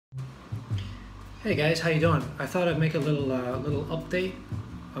Hey guys, how you doing? I thought I'd make a little update.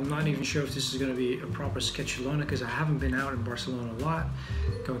 I'm not even sure if this is going to be a proper Sketchalona because I haven't been out in Barcelona a lot,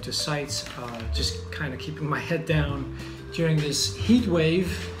 going to sites, just kind of keeping my head down during this heat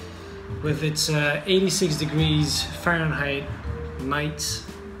wave with its 86 degrees Fahrenheit nights.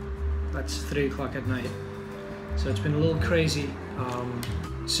 That's 3 o'clock at night. So it's been a little crazy.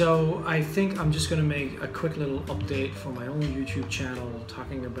 So I think I'm just going to make a quick little update for my own YouTube channel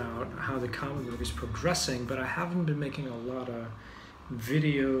talking about how the comic book is progressing, but I haven't been making a lot of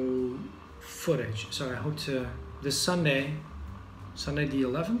video footage. So I hope to, this Sunday the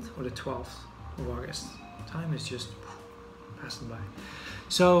 11th or the 12th of August. Time is just passing by.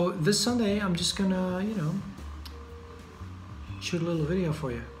 So this Sunday I'm just gonna, shoot a little video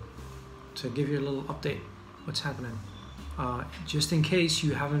for you to give you a little update what's happening. Just in case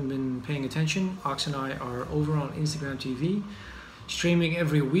you haven't been paying attention, Ox and I are over on Instagram TV, streaming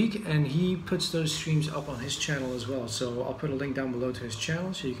every week, and he puts those streams up on his channel as well. So I'll put a link down below to his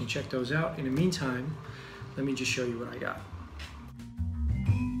channel so you can check those out. In the meantime, let me just show you what I got.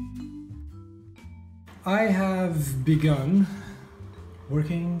 I have begun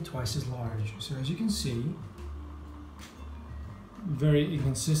working twice as large. So as you can see, very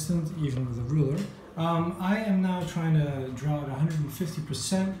inconsistent even with a ruler. I am now trying to draw at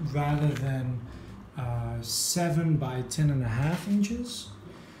 150% rather than 7 by 10.5 inches.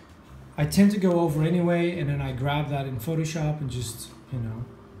 I tend to go over anyway, and then I grab that in Photoshop and just,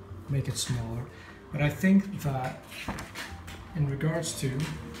 make it smaller. But I think that in regards to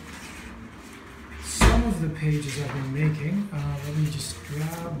some of the pages I've been making, let me just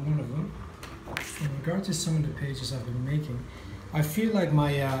grab one of them. In regard to some of the pages I've been making, I feel like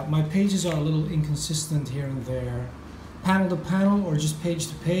my pages are a little inconsistent here and there, panel to panel or just page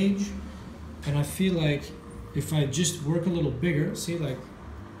to page. And I feel like if I just work a little bigger, see, like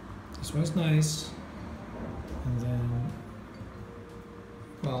this one's nice, and then,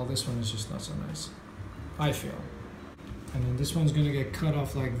 well, this one is just not so nice, I feel. And then this one's gonna get cut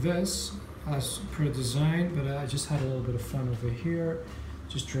off like this as per design, but I just had a little bit of fun over here,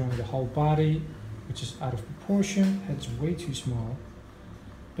 just drawing the whole body, which is out of proportion. Head's way too small,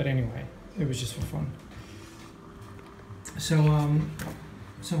 but anyway, it was just for fun. So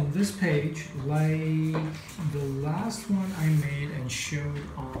so on this page, like the last one I made and showed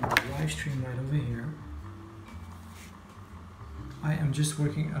on the live stream right over here, I am just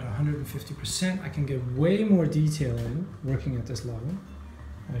working at 150%. I can get way more detail in working at this level,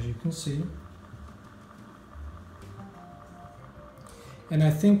 as you can see. And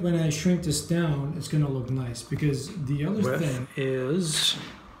I think when I shrink this down, it's gonna look nice, because the other thing is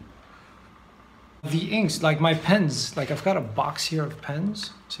the inks, like my pens. Like I've got a box here of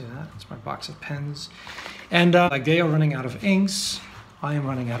pens. See that? It's my box of pens. And like they are running out of inks. I am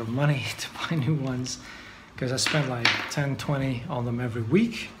running out of money to buy new ones because I spend like 10, 20 on them every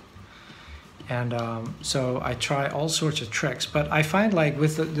week. And so I try all sorts of tricks, but I find like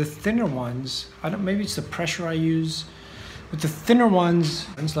with the thinner ones, maybe it's the pressure I use. With the thinner ones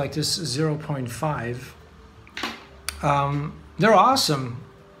like this 0.5, they're awesome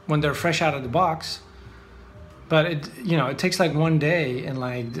when they're fresh out of the box, but it takes like one day, and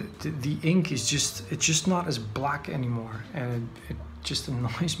like the ink is just not as black anymore, and it just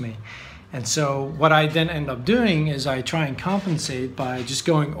annoys me. And so what I then end up doing is I try and compensate by just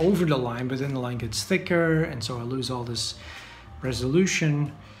going over the line, but then the line gets thicker, and so I lose all this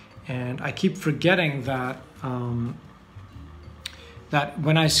resolution. And I keep forgetting that that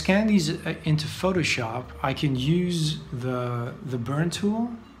when I scan these into Photoshop, I can use the burn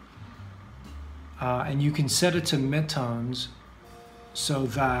tool, and you can set it to midtones so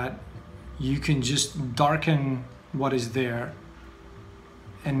that you can just darken what is there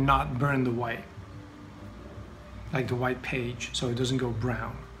and not burn the white, like the white page, so it doesn't go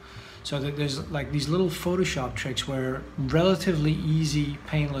brown. So that there's like these little Photoshop tricks where relatively easy,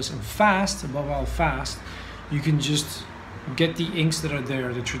 painless, and fast, above all fast, you can just get the inks that are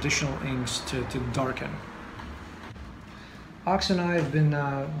there, the traditional inks, to darken. Ox and I have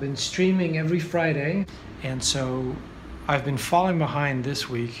been streaming every Friday, and so I've been falling behind this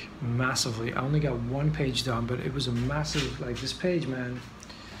week massively. I only got one page done, but it was a massive, like this page, man.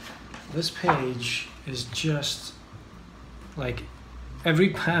 This page is just like, every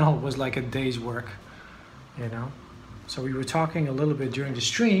panel was like a day's work, So we were talking a little bit during the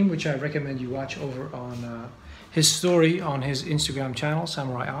stream, which I recommend you watch over on his story on his Instagram channel,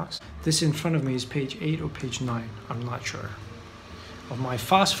 Samurai Ox. This in front of me is page 8 or page 9, I'm not sure, of my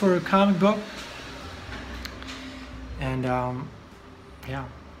Fosphor comic book. And yeah,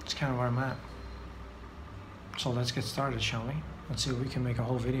 it's kind of where I'm at. So let's get started, shall we? Let's see if we can make a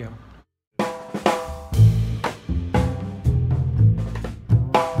whole video.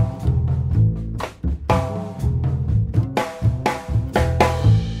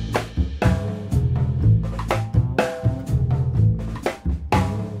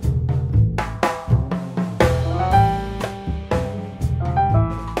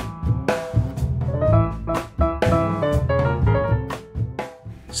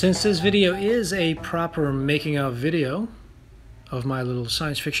 Since this video is a proper making of video of my little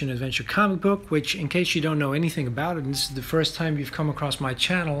science fiction adventure comic book, which in case you don't know anything about it, and this is the first time you've come across my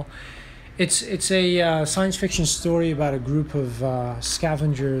channel, it's a science fiction story about a group of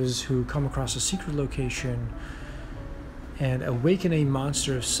scavengers who come across a secret location and awaken a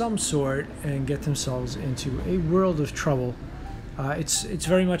monster of some sort and get themselves into a world of trouble. It's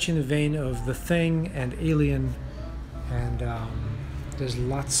very much in the vein of The Thing and Alien, and there's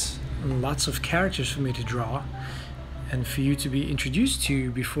lots and lots of characters for me to draw and for you to be introduced to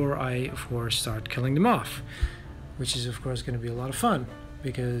before I, of course, start killing them off, which is, of course, going to be a lot of fun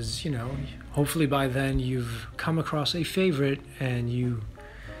because, you know, hopefully by then you've come across a favorite and you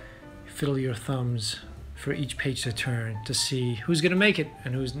fiddle your thumbs for each page to turn to see who's going to make it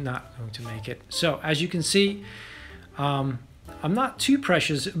and who's not going to make it. So, as you can see, I'm not too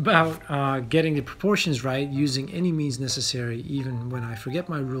precious about getting the proportions right, using any means necessary, even when I forget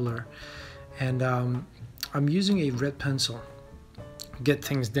my ruler. And I'm using a red pencil to get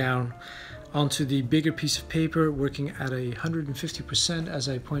things down onto the bigger piece of paper, working at 150%, as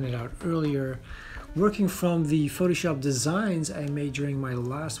I pointed out earlier, working from the Photoshop designs I made during my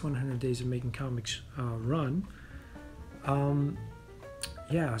last 100 Days of Making Comics run.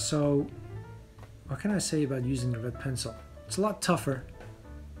 Yeah, so what can I say about using the red pencil? It's a lot tougher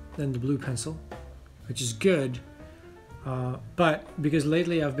than the blue pencil, which is good, but because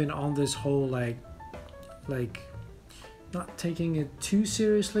lately I've been on this whole like not taking it too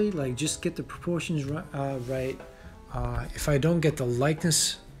seriously, like just get the proportions right. If I don't get the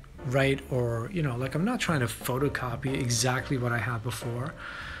likeness right, or you know, like I'm not trying to photocopy exactly what I had before,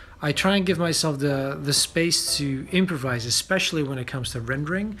 I try and give myself the space to improvise, especially when it comes to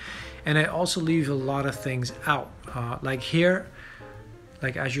rendering, and I also leave a lot of things out. Like here,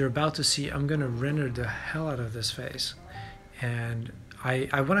 like as you're about to see, I'm gonna render the hell out of this face, and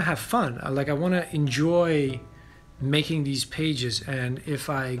I want to have fun. Like I want to enjoy making these pages, and if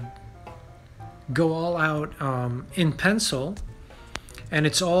I go all out in pencil, and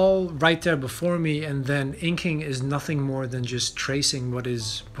it's all right there before me, and then inking is nothing more than just tracing what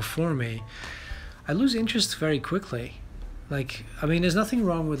is before me, I lose interest very quickly. Like, I mean, there's nothing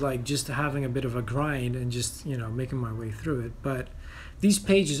wrong with like just having a bit of a grind and just, you know, making my way through it, but these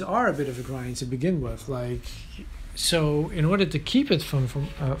pages are a bit of a grind to begin with. Like, so in order to keep it fun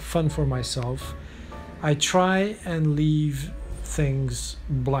for myself, I try and leave things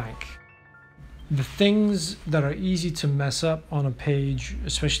blank. The things that are easy to mess up on a page,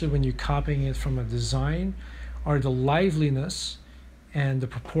 especially when you're copying it from a design, are the liveliness and the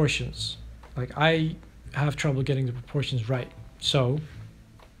proportions. Like I have trouble getting the proportions right. So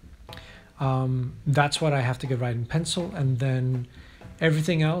that's what I have to get right in pencil, and then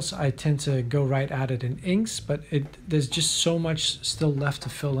everything else I tend to go right at it in inks, but there's just so much still left to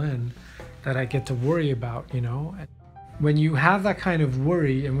fill in that I get to worry about, you know. When you have that kind of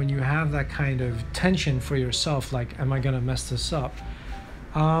worry and when you have that kind of tension for yourself, like, am I gonna mess this up?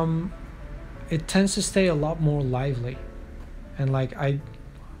 It tends to stay a lot more lively. And like I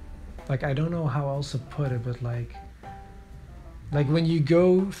don't know how else to put it, but like when you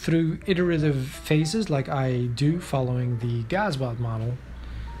go through iterative phases, like I do following the Gazbot model,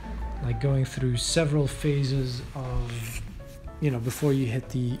 like going through several phases of, you know, before you hit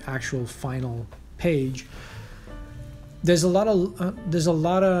the actual final page, there's a lot of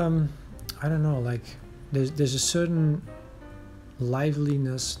I don't know, like there's a certain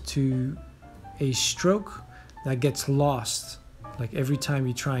liveliness to a stroke that gets lost, like every time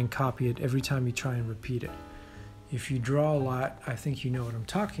you try and copy it, every time you try and repeat it. If you draw a lot, I think you know what I'm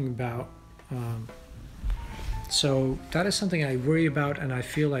talking about. So that is something I worry about, and I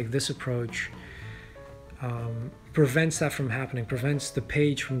feel like this approach prevents that from happening, prevents the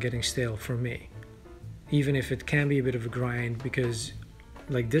page from getting stale for me, even if it can be a bit of a grind, because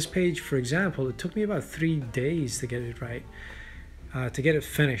like this page, for example, it took me about 3 days to get it right, to get it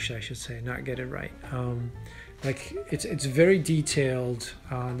finished, I should say, not get it right. Like it's very detailed.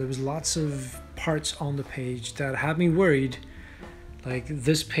 There was lots of parts on the page that had me worried. Like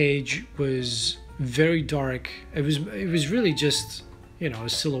this page was very dark. It was really just, you know, a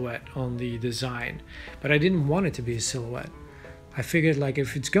silhouette on the design, but I didn't want it to be a silhouette. I figured like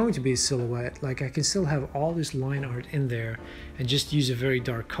if it's going to be a silhouette, like I can still have all this line art in there and just use a very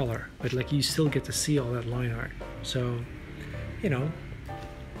dark color, but like you still get to see all that line art. So, you know,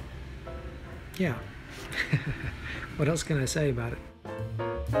 yeah. What else can I say about it?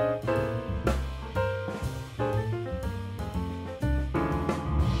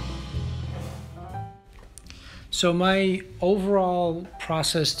 So my overall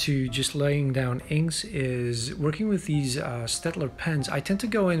process to just laying down inks is working with these Stettler pens. I tend to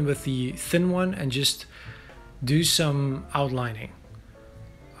go in with the thin one and just do some outlining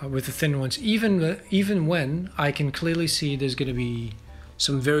with the thin ones, even when I can clearly see there's going to be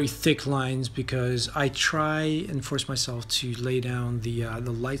some very thick lines, because I try and force myself to lay down the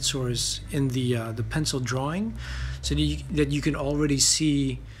light source in the pencil drawing, so that you can already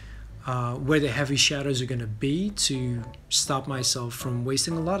see where the heavy shadows are going to be, to stop myself from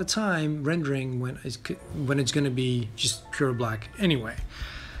wasting a lot of time rendering when it's going to be just pure black anyway.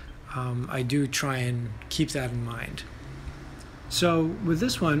 I do try and keep that in mind. So with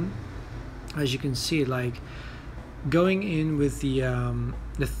this one, as you can see, like going in with the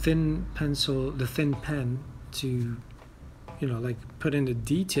thin pencil, the thin pen, to like put in the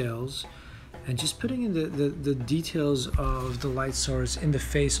details, and just putting in the details of the light source in the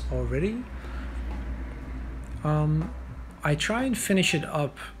face already. I try and finish it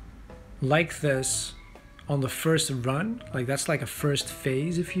up like this on the first run, like that's like a first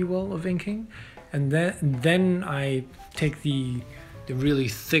phase, if you will, of inking, and then I take the really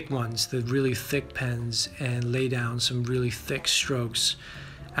thick ones, the really thick pens, and lay down some really thick strokes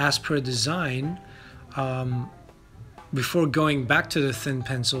as per design, before going back to the thin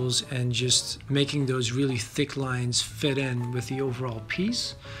pencils and just making those really thick lines fit in with the overall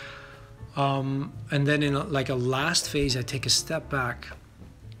piece. And then in like a last phase, I take a step back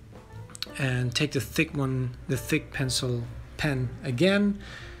and take the thick pen again,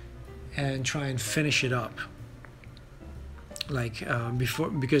 and try and finish it up. Like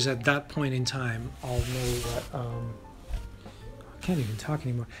because at that point in time, I'll know that I can't even talk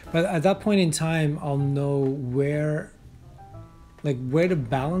anymore. But at that point in time, I'll know where the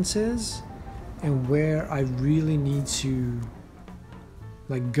balance is, and where I really need to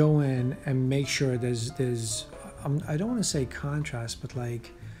like go in and make sure there's I don't want to say contrast, but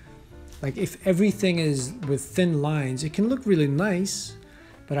like if everything is with thin lines, it can look really nice.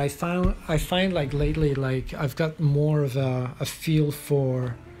 But I find like lately, like I've got more of a feel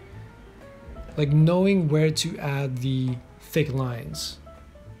for like knowing where to add the thick lines,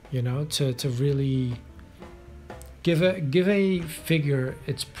 to really give a figure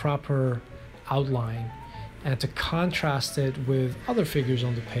its proper outline, and to contrast it with other figures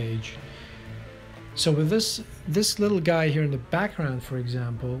on the page. So with this little guy here in the background, for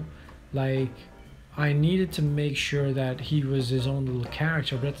example, like I needed to make sure that he was his own little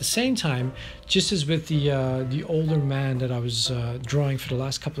character, but at the same time, just as with the older man that I was drawing for the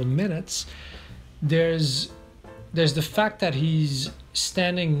last couple of minutes, there's the fact that he's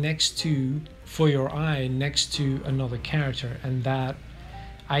standing next to, for your eye, next to another character, and that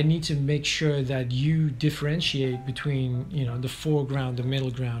I need to make sure that you differentiate between the foreground, the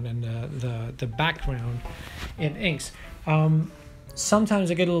middle ground, and the background in inks. Sometimes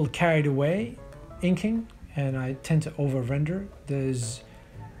I get a little carried away inking, and I tend to over render. There's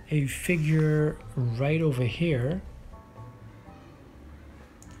a figure right over here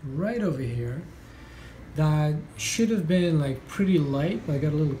that should have been like pretty light, but I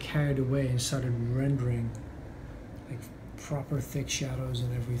got a little carried away and started rendering like proper thick shadows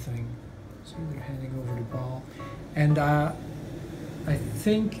and everything. So they're handing over the ball, and I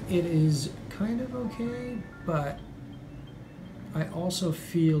think it is kind of okay, but I also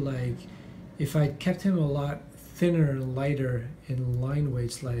feel like if I kept him a lot thinner and lighter in line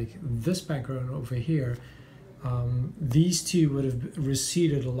weights, like this background over here, these two would have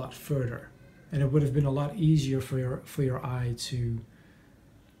receded a lot further, and it would have been a lot easier for your eye to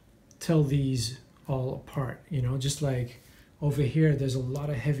tell these all apart. Just like over here, there's a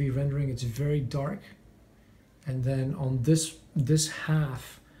lot of heavy rendering. It's very dark, and then on this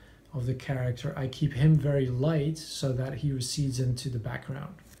half of the character, I keep him very light so that he recedes into the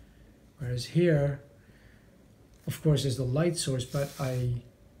background. Whereas here, of course, there's the light source, but I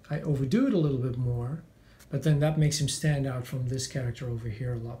overdo it a little bit more, but then that makes him stand out from this character over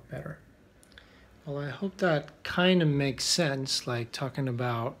here a lot better. Well, I hope that kind of makes sense, like talking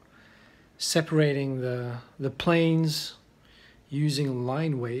about separating the planes using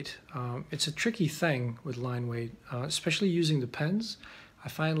line weight. It's a tricky thing with line weight, especially using the pens. I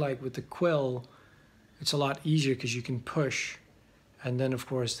find like with the quill, it's a lot easier because you can push. And then of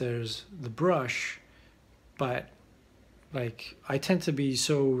course there's the brush, but like I tend to be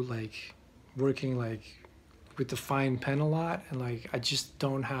so like working like with the fine pen a lot, and like I just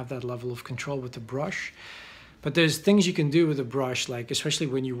don't have that level of control with the brush. But there's things you can do with a brush, like especially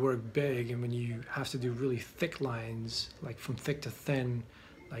when you work big and when you have to do really thick lines, like from thick to thin,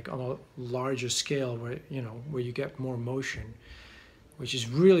 like on a larger scale where where you get more motion. which is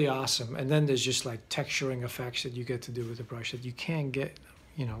really awesome. And then there's just like texturing effects that you get to do with the brush that you can't get,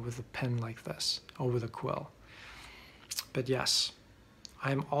 you know, with a pen like this or with a quill. But yes,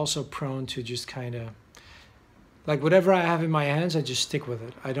 I'm also prone to just kind of, like whatever I have in my hands, I just stick with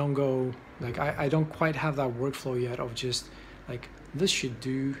it. I don't go, like I don't quite have that workflow yet of just like, this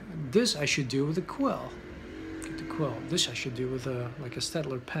I should do with a quill. Get the quill. This I should do with like a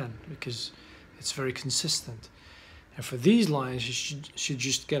Staedtler pen because it's very consistent. And for these lines, you should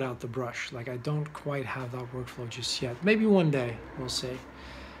just get out the brush. Like I don't quite have that workflow just yet. Maybe one day, we'll see.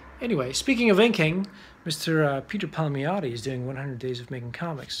 Anyway, speaking of inking, Mr. Peter Palmiotti is doing 100 Days of Making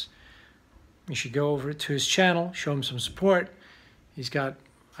Comics. You should go over to his channel, show him some support. He's got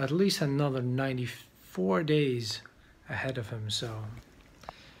at least another 94 days ahead of him, so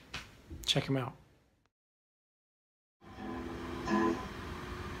check him out.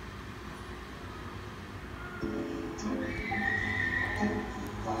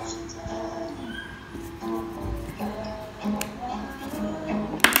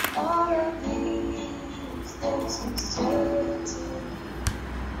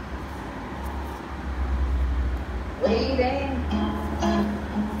 Waiting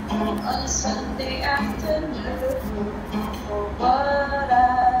on a Sunday afternoon for what I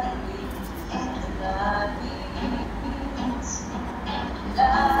need, and I means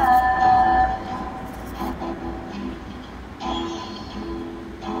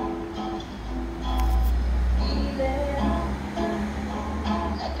feeling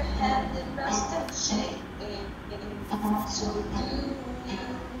like a hand that must have shaken. So do you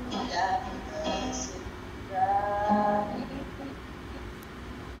that person right?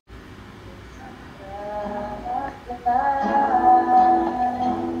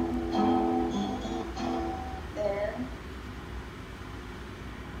 Then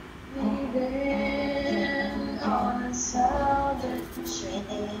leaving on a southern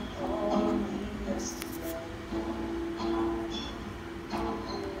train only yesterday.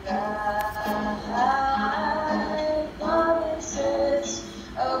 I promises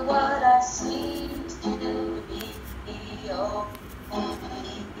of what I seem to be.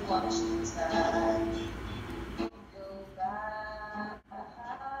 Only watch the time go by.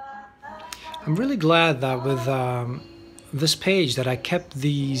 I'm really glad that with this page that I kept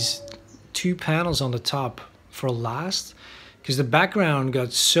these two panels on the top for last, because the background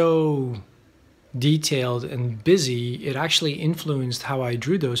got so detailed and busy, it actually influenced how I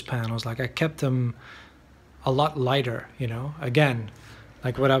drew those panels. Like I kept them a lot lighter, you know, again,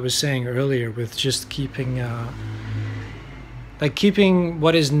 like what I was saying earlier with just keeping like keeping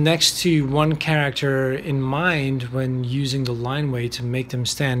what is next to one character in mind when using the line weight to make them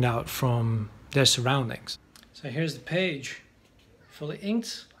stand out from their surroundings. So here's the page, fully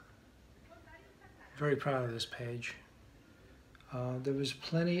inked. Very proud of this page. There was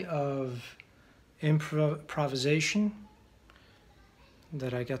plenty of improvisation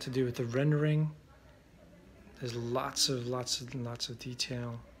that I got to do with the rendering. There's lots of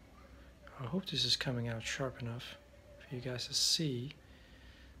detail. I hope this is coming out sharp enough for you guys to see.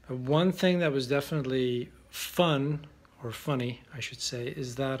 But one thing that was definitely fun, or funny I should say,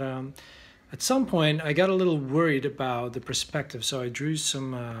 is that at some point I got a little worried about the perspective, so I drew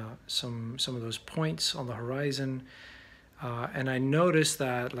some of those points on the horizon, and I noticed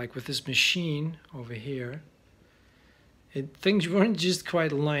that like with this machine over here, things weren't just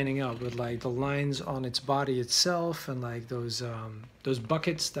quite lining up with like the lines on its body itself and like those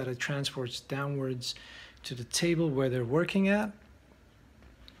buckets that it transports downwards to the table where they're working at.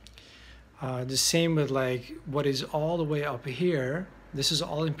 The same with like what is all the way up here. This is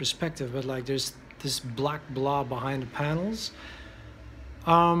all in perspective, but like there's this black blob behind the panels.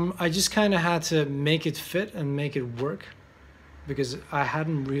 I just kind of had to make it fit and make it work because I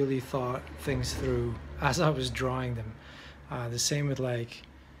hadn't really thought things through as I was drawing them. The same with like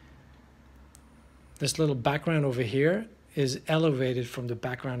this little background over here is elevated from the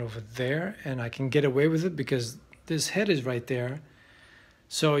background over there, and I can get away with it because this head is right there.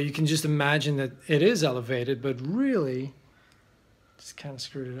 So you can just imagine that it is elevated, but really just kind of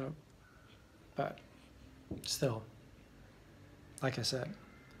screwed it up. But still, like I said,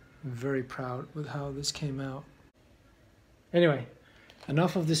 I'm very proud with how this came out. Anyway,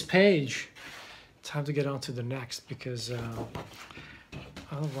 enough of this page. Time to get on to the next, because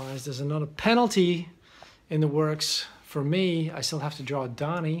otherwise there's another penalty in the works for me. I still have to draw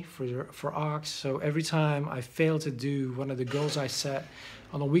Donnie for Ox, so every time I fail to do one of the goals I set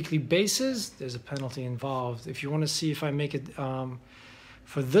on a weekly basis, there's a penalty involved. If you want to see if I make it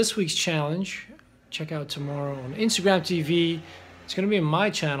for this week's challenge, check out tomorrow on Instagram TV. It's going to be on my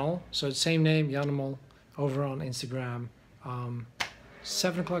channel, so it's same name, Janimal, over on Instagram.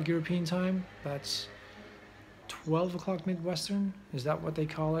 7 o'clock European time. That's 12 o'clock Midwestern. Is that what they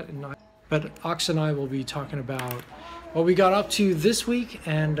call it? But Ox and I will be talking about what we got up to this week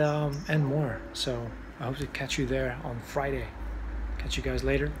and more. So I hope to catch you there on Friday. Catch you guys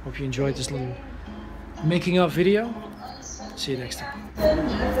later. Hope you enjoyed this little making up video. See you next time.